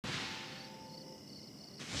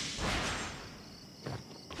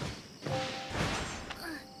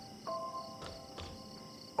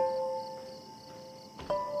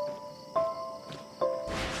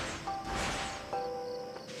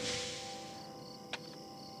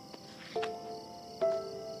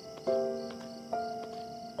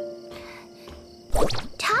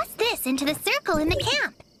into the circle in the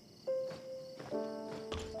camp.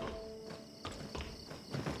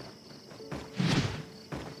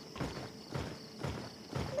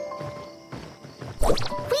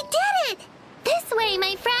 We did it! This way,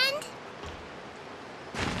 my friend!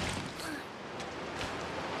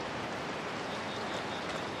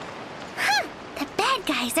 Huh! The bad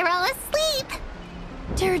guys are all asleep!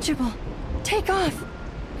 Dirigible, take off!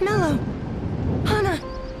 Mellow! Hana,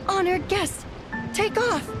 honored guest, take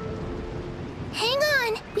off! Hang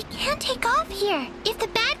on! We can't take off here! If the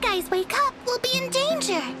bad guys wake up, we'll be in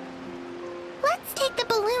danger! Let's take the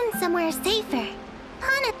balloon somewhere safer.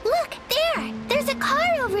 Hana, look! There! There's a car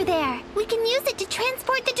over there! We can use it to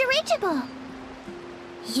transport the dirigible!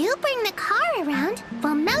 You bring the car around,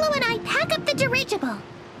 while Mello and I pack up the dirigible.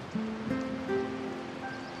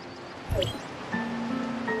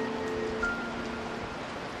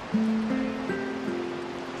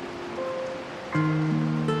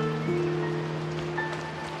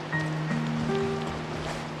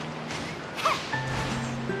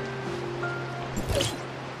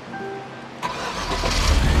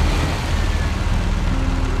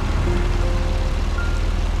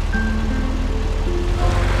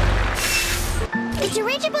 The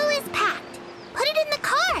dirigible is packed. Put it in the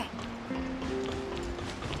car.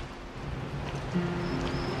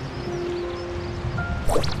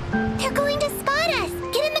 They're going to spot us.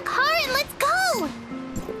 Get in the car and let's go.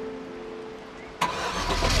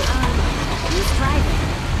 Who's driving?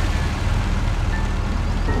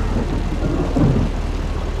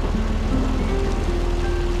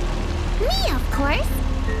 Me, of course.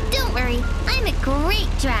 Don't worry, I'm a great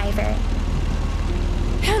driver.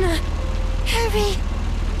 Hana, heavy!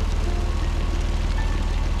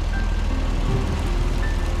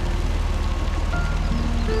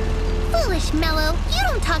 Foolish Mello, you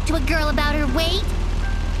don't talk to a girl about her weight.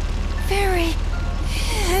 Very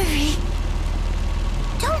heavy.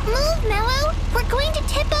 Don't move, Mello. We're going to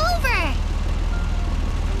tip over.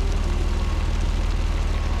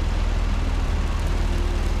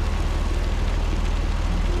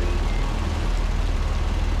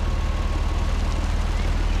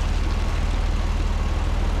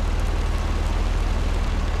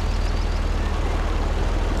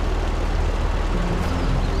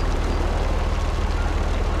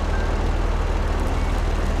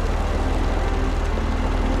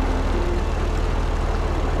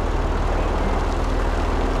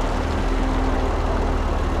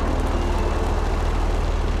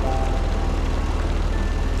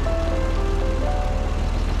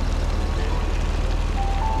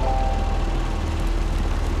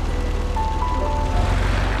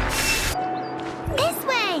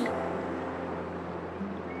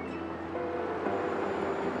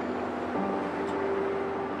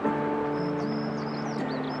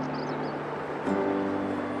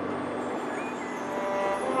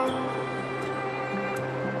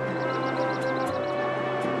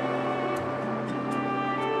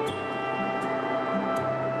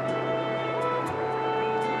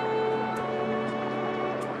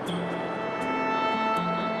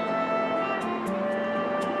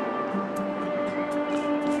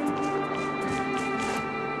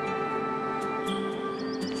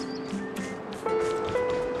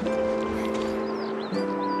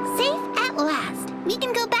 We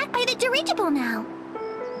can go back by the dirigible now.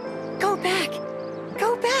 Go back!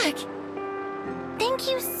 Go back! Thank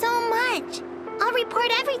you so much. I'll report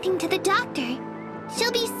everything to the doctor.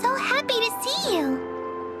 She'll be so happy to see you.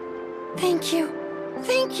 Thank you.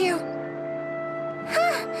 Thank you.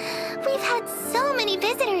 We've had so many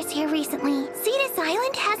visitors here recently. Cetus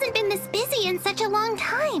Island hasn't been this busy in such a long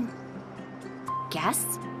time.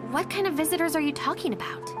 Guests? What kind of visitors are you talking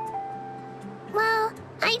about? Well,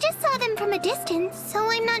 I just saw them from a distance, so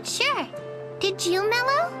I'm not sure. Did you,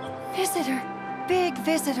 Mello? Visitor. Big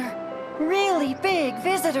visitor. Really big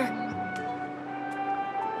visitor.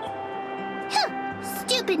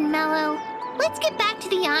 Stupid Mello. Let's get back to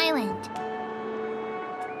the island.